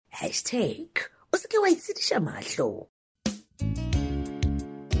o se ke wa itshediša mahlo.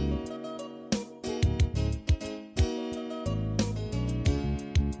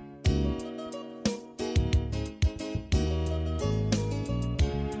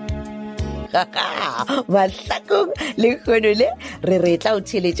 Mahlakong le kgono le re tla o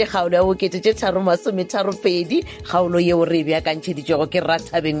theletše kgaolo ya bokete 332 kgaolo yeo re beakantšheditšego ke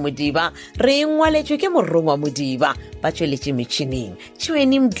Rathabeng Modiba re ngwaletšwe ke morongwa Modiba ba tšweletše metšhineng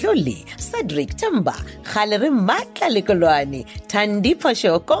Tšhweni Mdloli, Cedric Temba, Gale re Matla Lekolwane, Thandi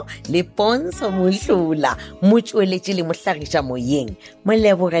Phoshoko le Ponso Mohlula, motšweletši le mohlagiša moyeng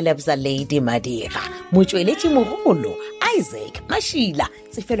Molebogele Bza Lady Madira, motšweletši mogolo Isaac Mashila.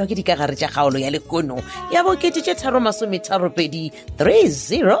 Tsefelo ke dikagare tša kgaolo ya lekono ya bokete 332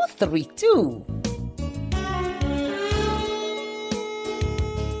 3032.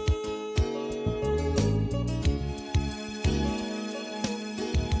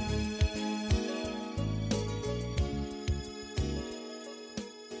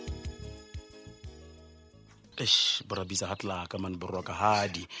 Bra Bizza hatla ka man boroka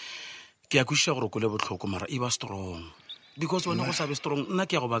hadi ke a kušša gore ko le botlhoko mara e ba strong because wena go sabe strong nna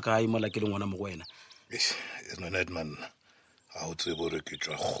ke ya go ba kae mola ke le ngwana mo go wena. It's not that man. A o tsebe gore ke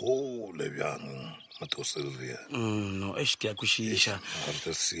tšwa gole bjang motho Sylvia. No ke a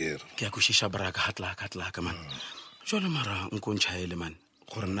kušiša braka hatla ka man jole mara nkontšhaele man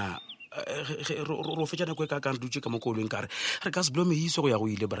gore na ro fetša nako e ka kang dutše ka mo kolong kare re ka se blome iso go ya go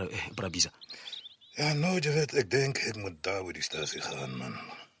ile Bra Bizza. Ja, nou, ek denk het moet daar by die stasie gaan, man.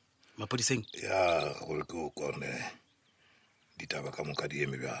 Mapodiseng? Ja, gore ke o kone di taba ka moka di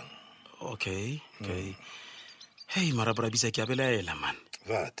eme bjang. Okay. Hey, mara Bra Bizza ke a belaela, man.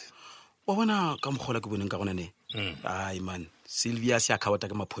 Wat? Wa bona ka mokgola ke boneng ka gona ne? Ai, man. Sylvia se a khawata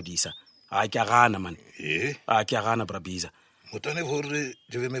ka maphodisa. Ai, ke a gana, man. Ai, ke a gana, Bra Bizza. Motane gore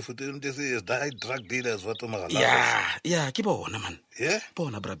je vais me foutre des drug dealers wat magala. Ja, ke bona man. Yeah?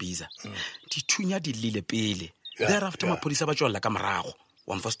 Bona Bra Bizza. Dithunya di lile pele. Thereafter maphodisa ba tswalla ka morago.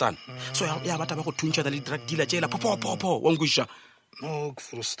 Wa mfostan. So ya batla ba go thuntša le drug dealer tšela popo wa ngwisha. No, ke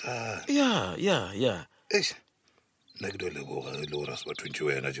frustar. Ja. Eish. Nagdo le go ga le ora sa thuntše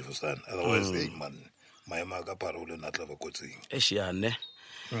wena je fostan. Otherwise, hey man, maema ka parole na tla ba kotsing. Eish ya ne.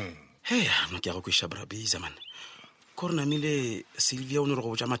 Hey, no ke go kwisha Bra Bizza man. Korna mile Sylvia o ne re go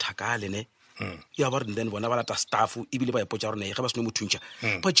botša mathakale ne ya ba re then bona ba lata staff ebile ba ipotša rona ge ba seno mothuntša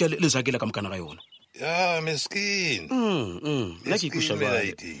ba tšea le zakela ka mokana ga yona. Ja, miskin. Nna ke ikuša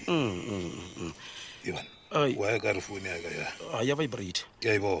bjale. Ivan, wa ka re phone ya ka ya. Ya vibrate. Ke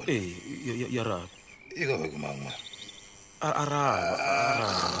a e bona. Ya ra. E ka ba ke mang ma? Ara.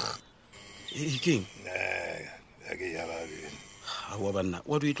 King. Ya ke ya ra. Wa banna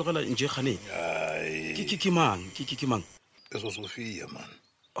wa do itlogela nje gane ke mang eso Sophia man.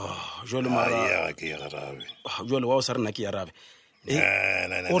 Jole mara ya ke ya rabe jole wa o sa rena ke ya rabe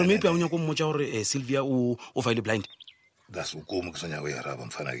or maybe a unya go mmotša gore Sylvia o file blind. That's ukomo ke sanya go ya rabe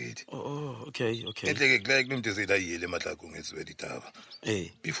mfana kedi. Okay ke tle ke like ntse se da yele matlakong e tswe ditaba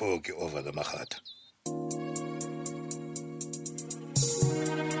before ke over the magata.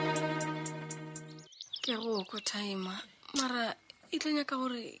 Ke go ko time mara itlonya ka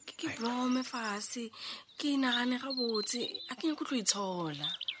gore ke blome fase ke nagane ga botse a ke go tlo itshola.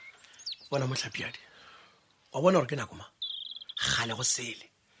 Bona motlhapiadi wa bona gore ke nakoma gale go sele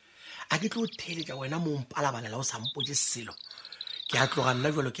a ke tlo theletša wena mo mpalabalela o sampotse selo ke a tloga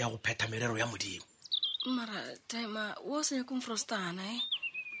nna jalo ke ya go phetha merero ya Modimo. Mara time wo senya ko mfrostana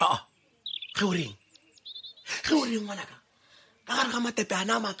ge o reng ngwanaka ka gare ga matepe a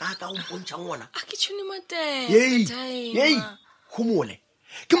na makaka o mpontšhang ngwana a ke tšhune matepe time humole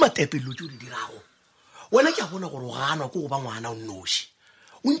ke matepe lo tšo di dirago wena ke a bona gore o ganwa ke go ba ngwana o nnoši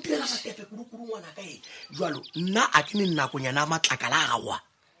o ntirela matepe kurukuru ngwana ka jalo nna a ke ne nnakonyana matlakala a gagoa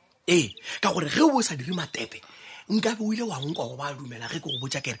ka gore ge o sa dire matepe nka be o ile wa nkwa go ba dumela ge ke go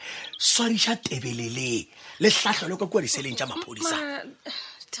botša kere swariša tebelele le hlahlolo ka kua diseleng tša maphodisa.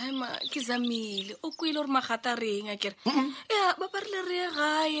 Time ke zamile o kwile gore magata reng a kere ba parile re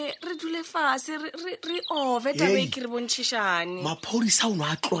gae re dule fase re ove tabe ke re bontšhišane maphodisa o no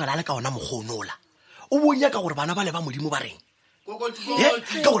a tlogela le ka ona mogonola o bonya ka gore bana ba le ba Modimo ba reng ka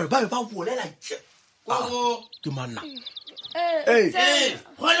gore ba be ba bolela ke manna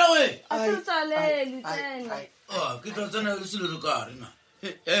gole we a se tsalele tsene ke tlo tsena le selo le ka rena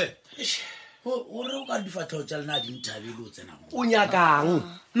o re o ka difatlhao tša lena di nthabile o tsena o nyakang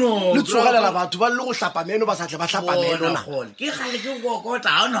le tsogelela batho ba le go hlapa meno ba sa tle ba hlapa meno na ke gale ke kokota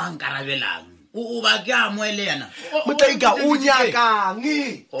ga o no gankarabelang o ba ke a moele yana motlaika o nyakang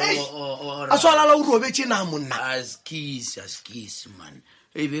a swalala o robetse na monna askisi man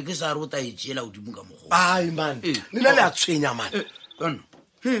e be ke sa rota e tšela godimo ka mogo ai man nna le a tshwenya man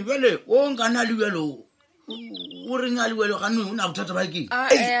jale o nkana le bjalo o reng a le bjalo ganne o na bothata ba keng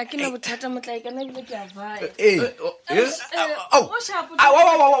a ke na bothata motlaekana ebile ke a vaya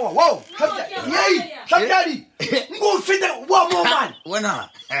tlapjadi nko fete wa mo man wena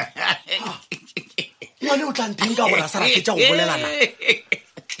ngwane o tla ntheng ka gore a sa ra fetša go bolelana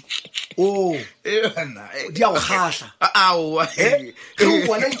di a go kgatlha aowa ge o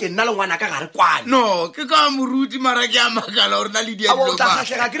bona nke nna le ngwana ka gare kwane no ke ka moruti mara ke a makala gore na le o tla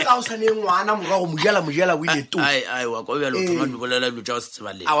kgatlhega ke re ga o sane ngwana morago mojela o ile to wa kwa bjalo thoma di bolela dilo tša go se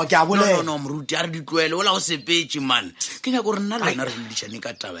tsebaleng awa ke a bolela no moruti a re di tloele o la go sepetse man ke nyaka gore nna le wena re ledišane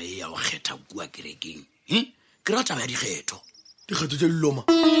ka taba e ya go kgetha kua kerekeng ke ra taba ya dikgetho tše loma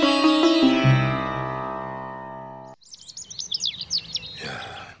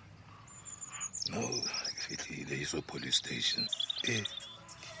no ke fitlhile iso police station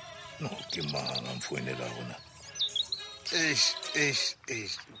no ke mang a mfounela gona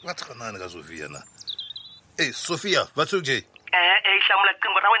ba tshwanane ka Sophia na Sophia what's okay hlamula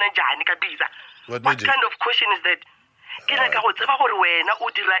qingo ra wena njhani ka Bizza what kind of question is that ke na ka go tseba gore wena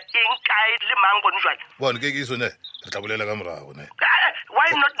o dira eng kae le mang gone jwale bona ke iso ne re tla bolela ka morago ne why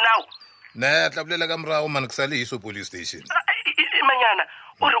not now ne tla bolela ka morago man ke sa le iso police station manyana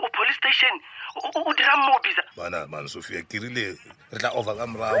ore o police station o dira mo Bizza bana man Sophia ke rile re tla over ka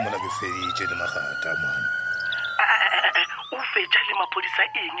morago mola ke feditše le magata man o fetša le maphodisa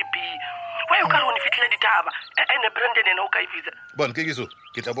eng bi why o ka re o ne fitlhela ditaba ene Brandon ena o ka Bizza bona ke iso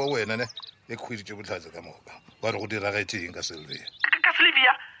ke tla bo wena ne e khweditše botlhatse ka moka wa re go diragetšeng ka Sylvia ka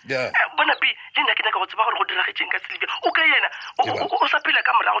Sylvia bona bi le nna ke naka go tseba gore go diragetšeng ka Sylvia o ka yena o sa phela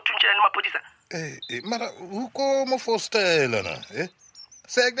ka morago thuntšhela le maphodisa mara o ko mo fostela na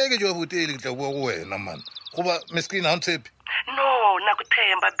sekeke jo botele ke tla bua go wena man goba meskin ha ntshepe no na ku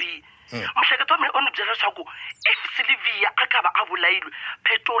themba bi mhleketo wa mina o ni byela leswaku if Sylvia a ka ba a bolailwe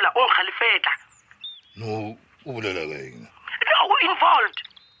Phetola o nkgalefeta no o bolela ka eng o involved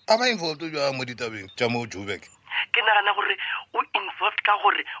aba involved jo mo ditabeng tša mo Joburg ke nagana gore o involved ka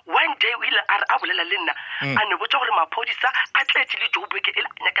gore one day o ile a bolela le nna a ne botsa gore maphodisa a tletse le Joburg e la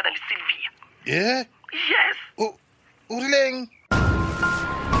nyakana le Sylvia yes o rileng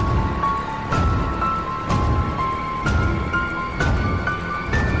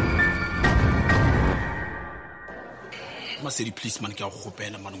Masedi please man ke a go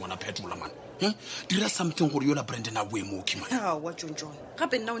gopela man ngwana Phetola man dira something gore yola Brandon a boe mo man wa John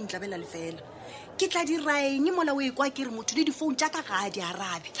gape nna o ntlabela le fela ke tla diraeng mola o ekwa ke re motho le difounu tša ka ga di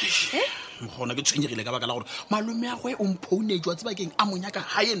arabe gona ke tshwenyegile ka baka la gore malome a gwe o mphounetswa tsebakeng a monyaka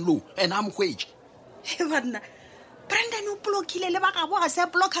high and low and a mogwetse banna Brandon o blockile le ba gabo ga se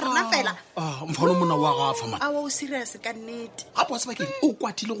blocka rena fela mfano mona wa gafa man a o serious ka nnete gape wa tsebakeng o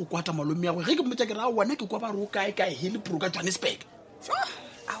kwatile go kwata malome a gwe ge ke mmotsa ke ra wena ke kwa ba re o kae Hillbrook ka Johannesburg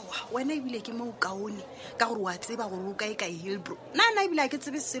awa wena ebile ke mo kaone ka gore wa tseba gore o kae Hillbrook nna ebile ke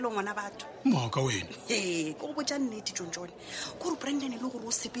tsebe selo ngwana batho moka wena ke go botša nnete John gore Brandon le gore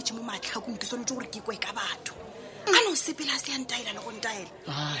o sepetse mo matlhakong ke sone gore ke kwe ka batho a no sepela se antaela le go ntaela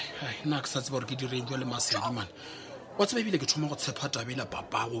nna ke sa tseba gore ke direng jwa le Masedi man wa tseba ebile ke thoma go tshepa tabela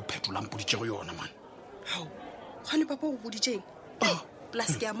papa go Phetola mpoditše go yona man gane papa go boditšeng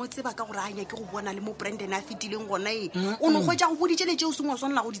plus ke a mo tseba ka gore a nya ke go bona le mo Brandon a fetileng gona o no go tša go boditšele tšeo sengwe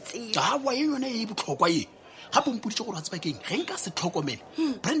swanela go di tseba wa ye yona e botlhokwa ye gape mpoditše gore a tseba keng ge nka se tlhokomele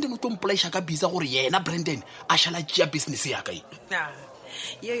Brandon o tlo mpolaiša ka Bizza gore yena Brandon a šala tšea business ya ka ye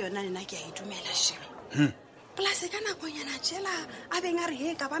yona nna ke a e dumela shemo plus ka nakonyana tšela a beng a re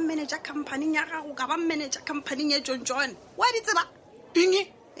he ka ba manager company ya gago ka ba manager company ya John wa di tseba eng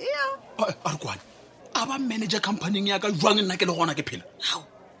a re kwane a ba manager company ya ka jwang nna ke le gona ke phela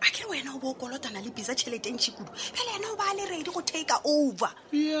a ke wena o bo kolotana le Bizza tšheleteng tšhikudu fela yena o ba le ready go take over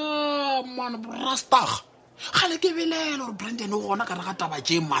man brastag gale ke belela gore Brandon o gona ka re ga taba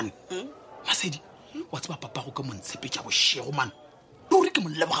tše man Masedi wa tseba papa go ka montshepetša bošego man le gore ke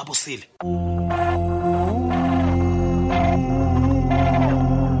monleboga bosele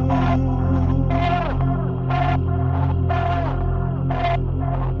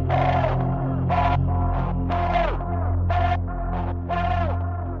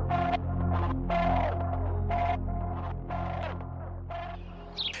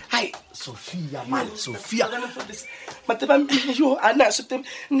Sophia man Sophia mateba yo a na se tebe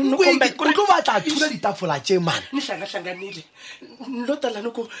no kombe o tlo batla thula ditafola tše man ni hlangahlanganile lo tala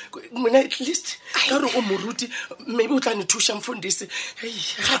no ko mina at least ka re o moruti maybe o tla ni thusha mfundisi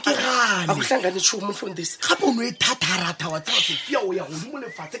ga ke gane akuhlangane chumo mfundisi gape o no e thatharatha wa tsa Sophia o ya godimo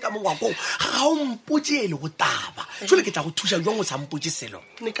lefatshe ka mongwakong ga o mpotse le go taba jole ke tla go thuša jwang o sa mpotse selo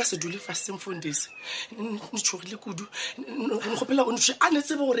ne ka se dule fase mfundisi ni tshogile kudu no gopela o ntse a ne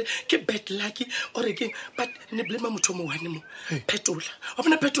tsebe gore ke bad luck ore ke but ne blame motho mo wane mo Phetola wa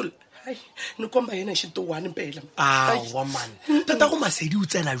bona Phetola ai no komba yena shito wane mpela wa man tata go masedi o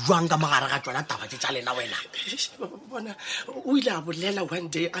tsena jwang ka magare ga tsona taba tša lena wena bona o ile a bolela one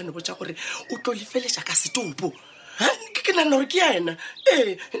day a ne botsa gore o tlo lefeletša ka setopo ke nana gore ke yena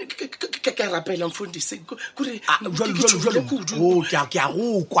ke rapela mfundisi kore ke a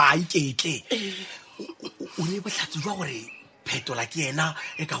go kwa iketle o ne bohlatse jwa gore Phetola ke yena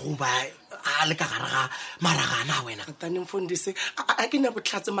e ka go ba a le ka gare ga maragana wena tane mfundisi a ke na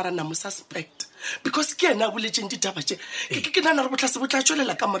botlhatse mara na mo suspect because ke yena a boletseng ditaba tše ke nana re botlhatse bo tla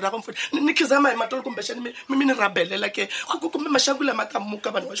tšwelela ka morago mfundisi ne ke zama ematolo kombešane mene rabelela ke kome mašakula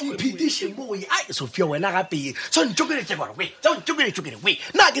makamoka bana ba phediše moe ai Sophia wena gape sontšokeletse gore we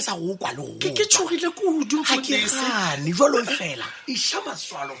nna ke sa go kwa le go ke tšhogile kudu mfundisi gane jalo fela iša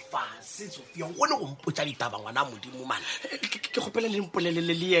maswalo fase Sophia o gone go mpotsa ditaba ngwana modimo mane ke gopela le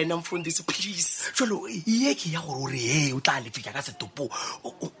mpolelele le yena mfundisi please jalo ye ke ya gore o re o tla lefika ka setopo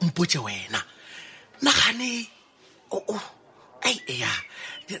o mpotse wena nagane ai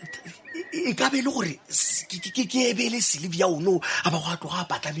e ka be le gore ke ebe le Sylvia ono a ba go a tloga a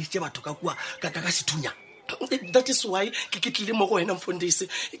patlanisitše batho ka kua ka sethunya that is why ke tlile mo go wena mfundisi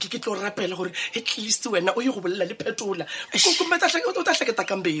ke tlo rapela gore at least wena o ye go bolela le Phetola o ta hleketa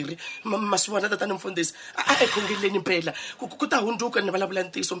kambere maswana tatane mfundisi a khongeleni mpela ku ta hunduka ne bala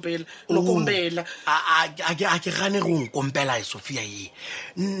bulantiso mpela no kombela a ke gane go nkompela Sophia ye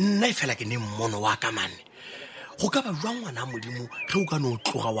nna e fela ke ne mmono wa ka mane go ka ba jwa ngwana modimo ge o ka no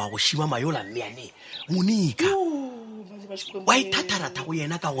tloga wa go shima mayola mmeane monika wa ithatharatha go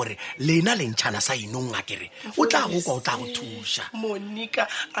yena ka gore lena le ntšhana sa inong a kere o tla go kwa o tla go thuša monika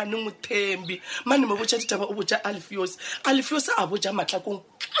a ne mothembi mane mo botša ditaba o botša Alfios a botša matlakong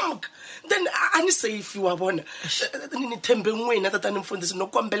kamoka then a ne safe wa bona ne thembeng wena tatane mfundisi no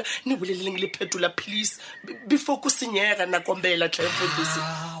kombela ne boleleleng le Phetola please before ko senyega na kombela tla mfundisi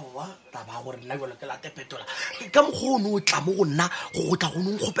wa taba gore nna jalo ke late Phetola ka mokgono o tla mo go nna go tla go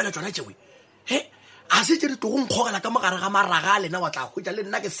nong kgopela tsona tšewe a se tše di tlo go nkgogela ka mogare ga maraga a lena wa tla khwetša le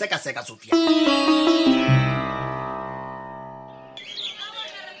nna ke seka Sophia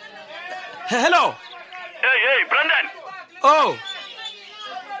hello hey Brandon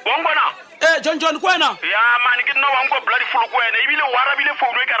bongwana John kwena ya man ke nna wa ngo bloody full kwena ebile o arabile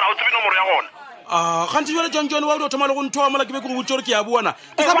phone e ka ra o tsebe nomoro ya gona gantse jwale John wa o thoma le go nthoa mola ke be ke go botse gore ke a buana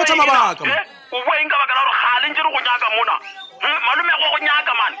ke sa botsa mabaka o bua eng ka baka la gore gale ntse re go nyaka mona malume go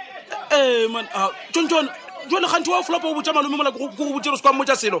nyaka man man John jwale gantse wa flopa o botsa malume mola go botse re se kwa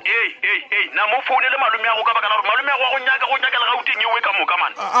mmotsa selo na mo phone le malume ya go ka baka la gore malume go nyaka le gauteng ewe ka moka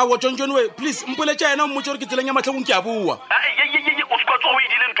man awa John we please mpoletse yena mmotse gore ke tseleng ya matlhakong ke a bua o se kwa tso o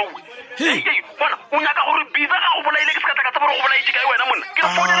edile ntowe bona o nyaka gore Bizza ga go bolaile ke se ka tla ka tsaba go bolaile ka wena monna ke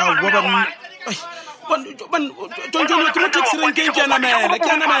phone le malume ya go man John ke mo taxi renkeng ke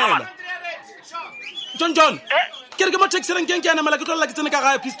anamela John ke re ke mo taxi renkeng ke anamela ke tlolela ke tsene ka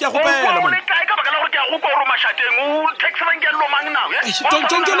gae please ke a gopela man ka baka la gore ke a go kwa ro mashateng o taxi renkeng lo mang na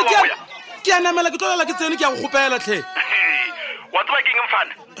John ke anamela ke tlolela ke tsene ke a go gopela tlhe wa tsaba ke eng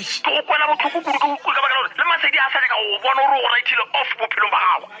mfana ke go kwela botlhoko kudu ka baka la gore le masedi a sa ka go bona gore o rightile off bophelong ba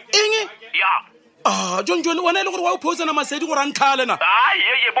gago eng ya John wena e le gore wa o posana masedi gore a ntlhale na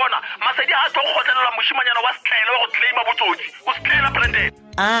ye bona masedi a tlo go gotlelela moshimanyana wa setlhaele wa go claima botsotsi o setlhaela Brandon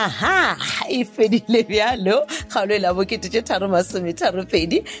aha e fedile bjalo kgaolo e la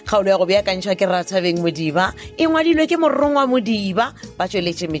bo332 kgaolo ya go beakantšhwa ke Rathabeng Modiba e ngwadilwe ke morongwa Modiba ba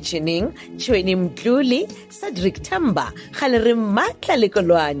tšweletše metšhineng Tšhweni Mtluli Cedric Tamba gale re Matla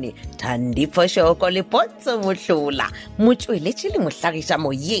Lekolwane Thandi Phoshoko le Potso Mohlola motšweletše le mohlagiša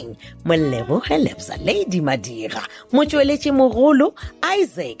moyeng Moleboge Lebza Lady Madira motšweletše mogolo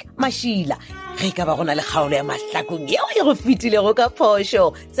Isaac Mashila ge ka ba gona le kgaolo ya mahlakong yeo e go fetilego ka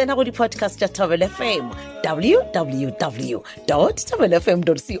phošo tsena go di-podcast tša Thobela FM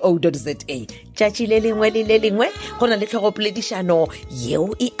www.thobelafm.co.za tšatši le lengwe le le lengwe go na le tlhogopoledišano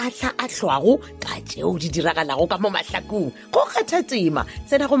yeo e ahlwago ka tšeo di diragalago ka mo mahlakong go kgatha tema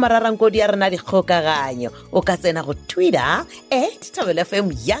tsena go mararankodi ya rena dikgokaganyo o ka tsena go Twitter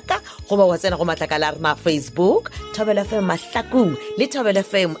 @thobelafm yaka goba wa tsena go matlakala a rena Facebook Thobelafm mahlakong le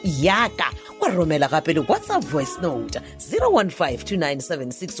Thobelafm yaka wa romela gape le WhatsApp voice note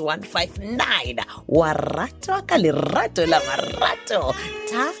 01529766159 wa ratwa ka lerato la marato.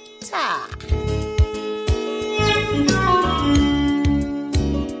 Ta.